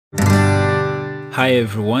Hi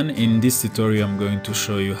everyone, in this tutorial I'm going to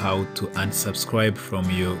show you how to unsubscribe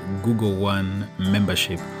from your Google One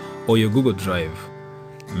membership or your Google Drive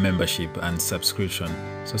membership and subscription.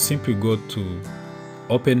 So simply go to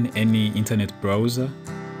open any internet browser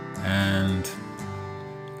and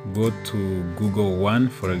go to Google One,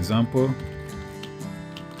 for example.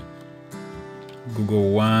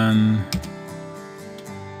 Google One,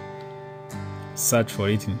 search for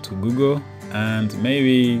it into Google and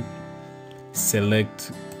maybe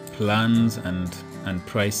select plans and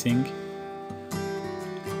pricing.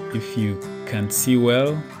 If you can see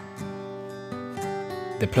well,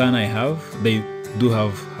 the plan I have, they do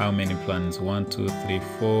have how many plans? 1, 2, 3,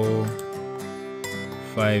 4,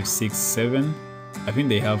 5, 6, 7. I think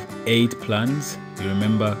they have 8 plans. You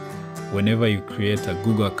remember, whenever you create a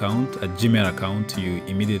Google account, a Gmail account, you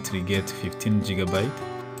immediately get 15 GB,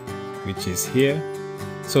 which is here.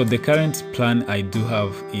 So the current plan I do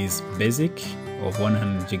have is basic of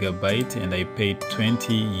 100 GB and I pay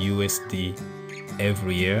 20 USD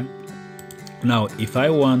every year. Now, if I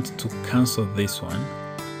want to cancel this one,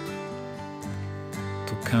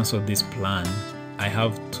 to cancel this plan, I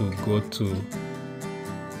have to go to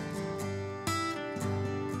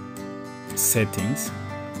settings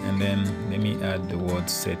and then let me add the word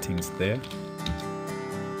settings there.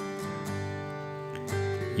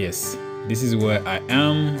 Yes, this is where I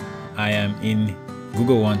am. I am in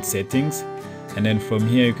Google One settings, and then from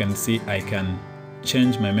here you can see I can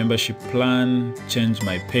change my membership plan, change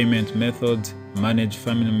my payment method, manage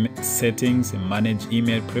family settings, and manage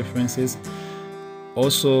email preferences.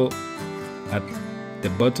 Also at the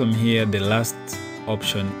bottom here, the last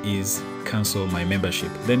option is cancel my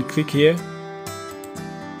membership. Then click here,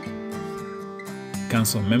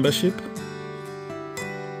 cancel membership.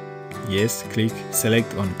 Yes, click,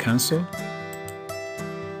 select on cancel.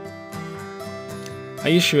 Are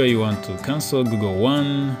you sure you want to cancel Google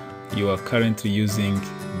One? You are currently using,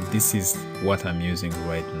 this is what I'm using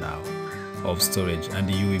right now, of storage, and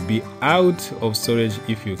you will be out of storage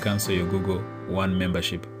if you cancel your Google One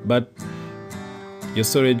membership. But your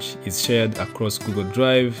storage is shared across Google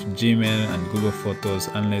Drive, Gmail, and Google Photos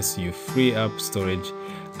unless you free up storage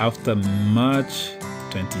after March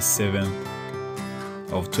 27th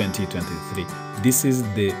of 2023. This is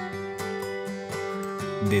the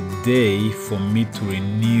day for me to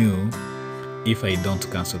renew if I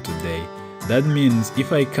don't cancel today. That means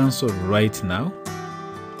if I cancel right now,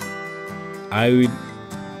 I will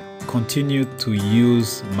continue to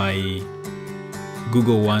use my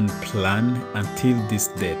Google One plan until this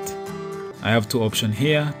date. I have 2 options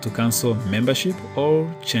here, to cancel membership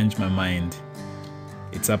or change my mind.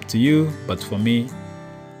 It's up to you, but for me,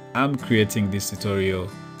 I'm creating this tutorial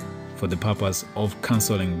for the purpose of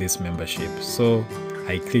canceling this membership. So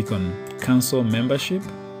I click on cancel membership.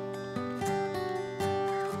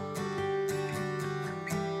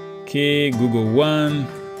 Okay, Google One,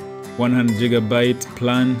 100 GB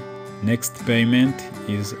plan. Next payment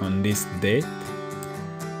is on this date.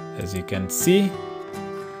 As you can see,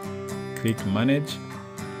 click manage.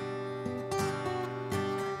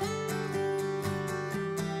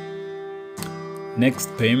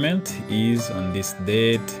 Next payment is on this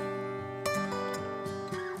date.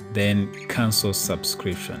 Then cancel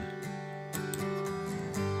subscription.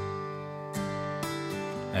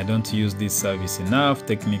 I don't use this service enough,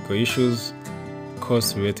 technical issues,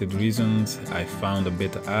 cost related reasons, I found a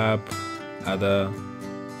better app, other,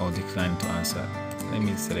 or decline to answer. Let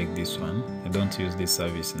me select this one. I don't use this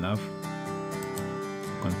service enough.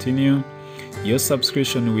 Continue. Your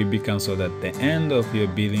subscription will be cancelled at the end of your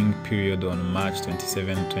billing period on March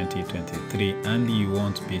 27, 2023, and you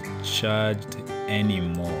won't be charged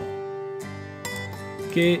anymore.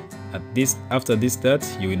 Okay, after this start,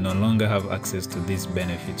 you will no longer have access to these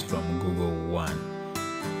benefits from Google One.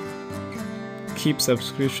 Keep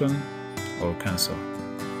subscription or cancel.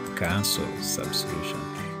 Cancel subscription.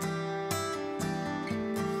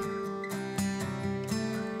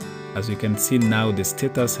 As you can see now, the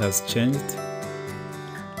status has changed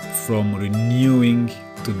from renewing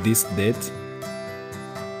to this date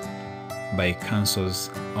by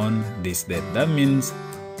cancels on this date. That means,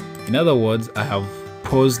 in other words, I have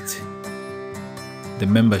paused the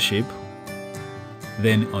membership,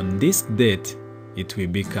 then on this date it will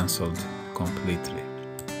be cancelled completely.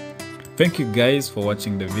 Thank you guys for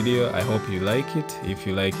watching the video. I hope you like it. If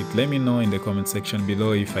you like it, let me know in the comment section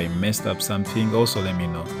below. If I messed up something, also let me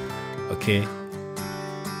know. Okay,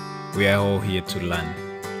 we are all here to learn.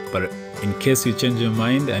 But in case you change your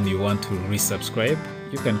mind and you want to resubscribe,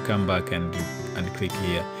 you can come back and click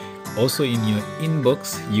here. Also in your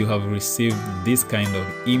inbox, you have received this kind of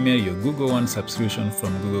email. Your Google One subscription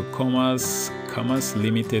from Google Commerce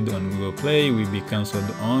Limited on Google Play will be cancelled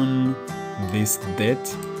on this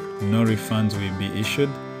date. No refunds will be issued.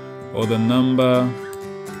 Order number.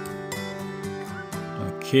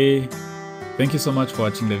 Okay. Thank you so much for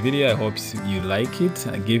watching the video. I hope you like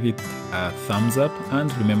it. Give it a thumbs up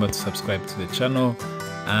and remember to subscribe to the channel,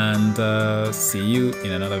 and see you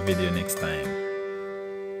in another video next time.